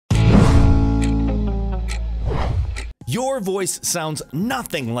Your voice sounds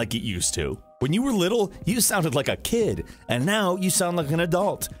nothing like it used to. When you were little, you sounded like a kid, and now you sound like an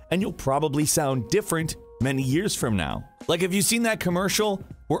adult, and you'll probably sound different many years from now. Like, have you seen that commercial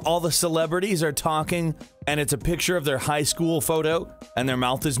where all the celebrities are talking, and it's a picture of their high school photo, and their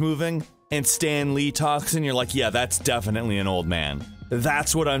mouth is moving, and Stan Lee talks, and you're like, yeah, that's definitely an old man.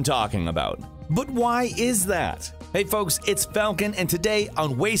 That's what I'm talking about. But why is that? Hey folks, it's Falcon, and today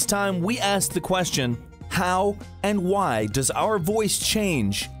on Waste Time, we ask the question, how and why does our voice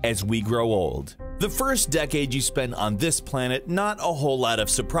change as we grow old? The first decade you spend on this planet, not a whole lot of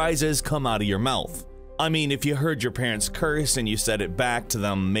surprises come out of your mouth. I mean, if you heard your parents curse and you said it back to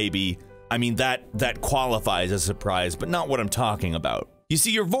them, maybe, that qualifies as a surprise, but not what I'm talking about. You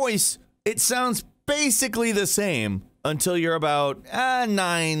see, your voice, it sounds basically the same until you're about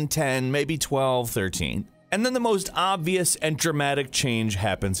 9, 10, maybe 12, 13. And then the most obvious and dramatic change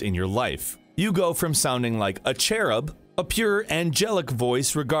happens in your life. You go from sounding like a cherub, a pure angelic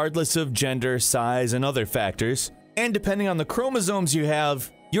voice regardless of gender, size, and other factors, and depending on the chromosomes you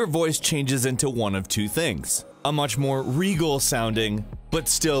have, your voice changes into one of two things. A much more regal sounding, but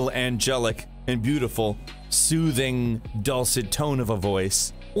still angelic and beautiful, soothing, dulcet tone of a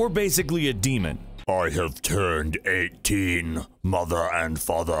voice, or basically a demon. I have turned 18, mother and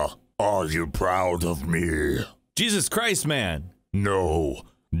father. Are you proud of me? Jesus Christ, man. No,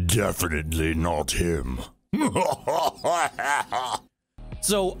 definitely not him.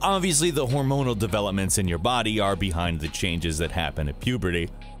 So obviously the hormonal developments in your body are behind the changes that happen at puberty.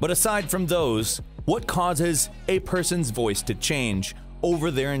 But aside from those, what causes a person's voice to change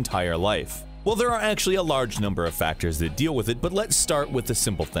over their entire life? Well, there are actually a large number of factors that deal with it, but let's start with the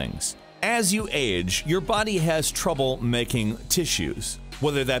simple things. As you age, your body has trouble making tissues,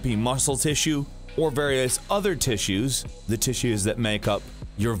 whether that be muscle tissue or various other tissues, the tissues that make up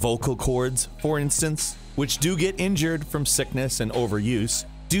your vocal cords, for instance, which do get injured from sickness and overuse,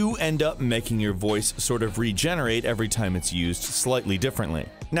 do end up making your voice sort of regenerate every time it's used slightly differently.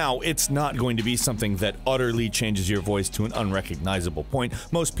 Now, it's not going to be something that utterly changes your voice to an unrecognizable point.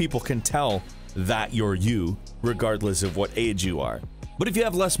 Most people can tell that you're you, regardless of what age you are. But if you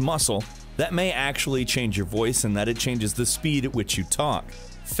have less muscle, that may actually change your voice in that it changes the speed at which you talk.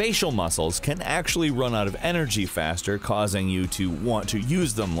 Facial muscles can actually run out of energy faster, causing you to want to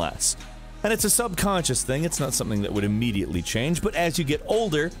use them less. And it's a subconscious thing, it's not something that would immediately change, but as you get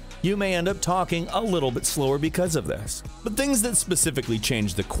older, you may end up talking a little bit slower because of this. But things that specifically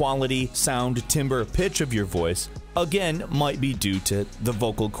change the quality, sound, timbre, pitch of your voice, again, might be due to the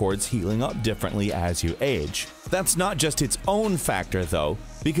vocal cords healing up differently as you age. That's not just its own factor though,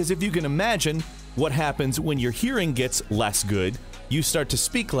 because if you can imagine what happens when your hearing gets less good, you start to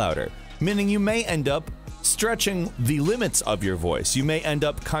speak louder, meaning you may end up stretching the limits of your voice. You may end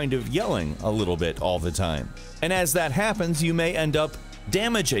up kind of yelling a little bit all the time. And as that happens, you may end up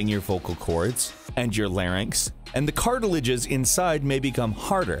damaging your vocal cords and your larynx, and the cartilages inside may become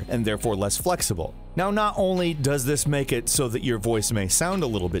harder and therefore less flexible. Now, not only does this make it so that your voice may sound a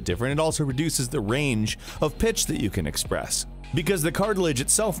little bit different, it also reduces the range of pitch that you can express. Because the cartilage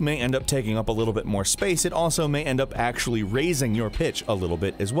itself may end up taking up a little bit more space, it also may end up actually raising your pitch a little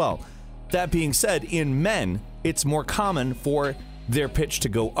bit as well. That being said, in men, it's more common for their pitch to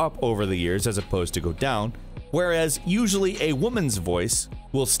go up over the years as opposed to go down, whereas usually a woman's voice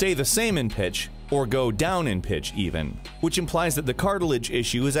will stay the same in pitch or go down in pitch even, which implies that the cartilage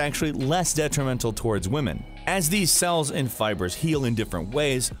issue is actually less detrimental towards women. As these cells and fibers heal in different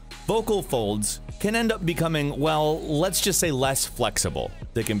ways, vocal folds can end up becoming, well, let's just say less flexible.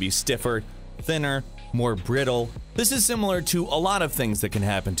 They can be stiffer, thinner, more brittle. This is similar to a lot of things that can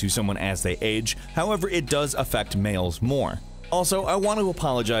happen to someone as they age, however, it does affect males more. Also, I want to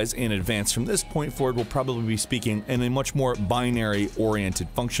apologize in advance. From this point forward, we'll probably be speaking in a much more binary-oriented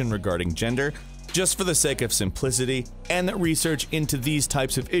function regarding gender, just for the sake of simplicity, and that research into these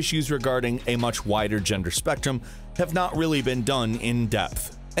types of issues regarding a much wider gender spectrum have not really been done in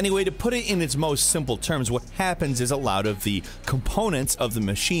depth. Anyway, to put it in its most simple terms, what happens is a lot of the components of the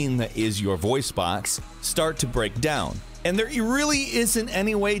machine that is your voice box start to break down. And there really isn't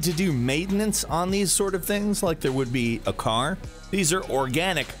any way to do maintenance on these sort of things like there would be a car. These are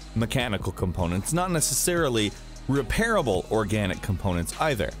organic mechanical components, not necessarily repairable organic components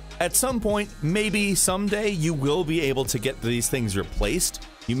either. At some point, maybe someday, you will be able to get these things replaced.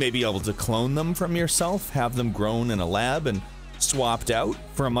 You may be able to clone them from yourself, have them grown in a lab and swapped out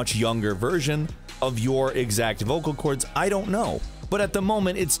for a much younger version of your exact vocal cords. I don't know. But at the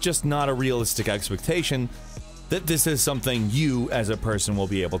moment, it's just not a realistic expectation that this is something you as a person will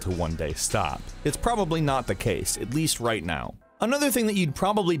be able to one day stop. It's probably not the case, at least right now. Another thing that you'd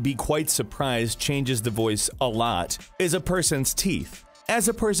probably be quite surprised changes the voice a lot is a person's teeth. As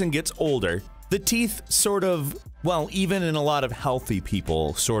a person gets older, the teeth sort of, well, even in a lot of healthy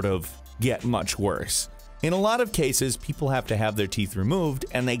people, sort of get much worse. In a lot of cases, people have to have their teeth removed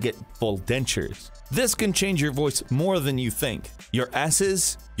and they get full dentures. This can change your voice more than you think. Your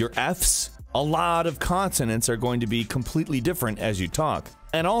S's, your F's, a lot of consonants are going to be completely different as you talk.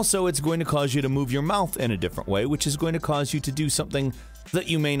 And also, it's going to cause you to move your mouth in a different way, which is going to cause you to do something that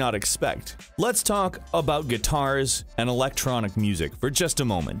you may not expect. Let's talk about guitars and electronic music for just a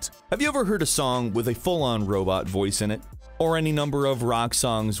moment. Have you ever heard a song with a full-on robot voice in it? Or any number of rock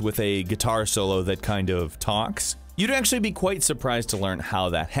songs with a guitar solo that kind of talks? You'd actually be quite surprised to learn how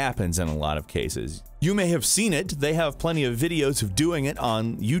that happens in a lot of cases. You may have seen it, they have plenty of videos of doing it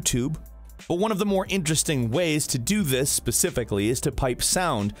on YouTube. But one of the more interesting ways to do this specifically is to pipe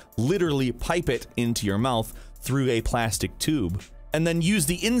sound, literally pipe it into your mouth through a plastic tube, and then use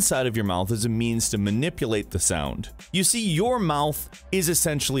the inside of your mouth as a means to manipulate the sound. You see, your mouth is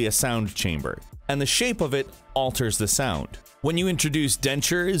essentially a sound chamber, and the shape of it alters the sound. When you introduce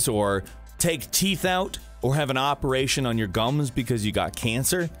dentures or take teeth out or have an operation on your gums because you got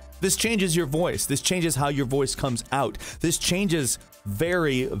cancer, this changes your voice. This changes how your voice comes out. This changes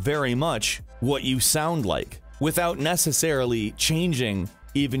very, very much what you sound like without necessarily changing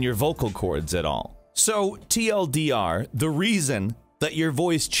even your vocal cords at all. So TLDR, the reason that your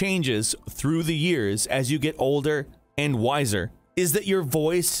voice changes through the years as you get older and wiser is that your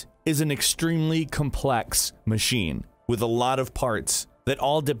voice is an extremely complex machine with a lot of parts that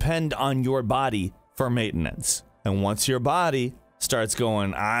all depend on your body for maintenance. And once your body starts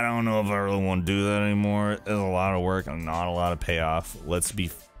going, I don't know if I really want to do that anymore, there's a lot of work and not a lot of payoff. Let's be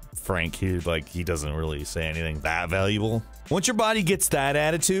frank here, like, he doesn't really say anything that valuable. Once your body gets that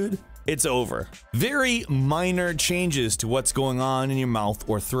attitude, it's over. Very minor changes to what's going on in your mouth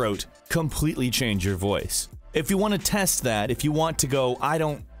or throat completely change your voice. If you want to test that, if you want to go, I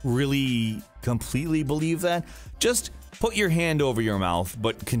don't really completely believe that, just put your hand over your mouth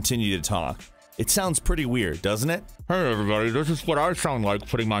but continue to talk. It sounds pretty weird, doesn't it? Hey everybody, this is what I sound like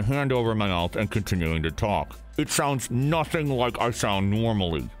putting my hand over my mouth and continuing to talk. It sounds nothing like I sound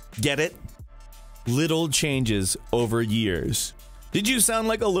normally. Get it? Little changes over years. Did you sound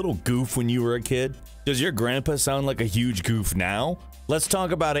like a little goof when you were a kid? Does your grandpa sound like a huge goof now? Let's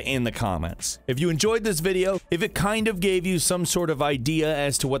talk about it in the comments. If you enjoyed this video, if it kind of gave you some sort of idea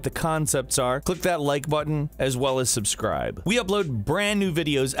as to what the concepts are, click that like button as well as subscribe. We upload brand new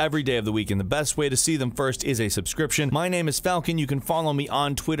videos every day of the week, and the best way to see them first is a subscription. My name is Falcon. You can follow me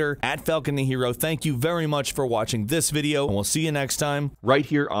on Twitter at Falcon the Hero. Thank you very much for watching this video, and we'll see you next time right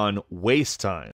here on Waste Time.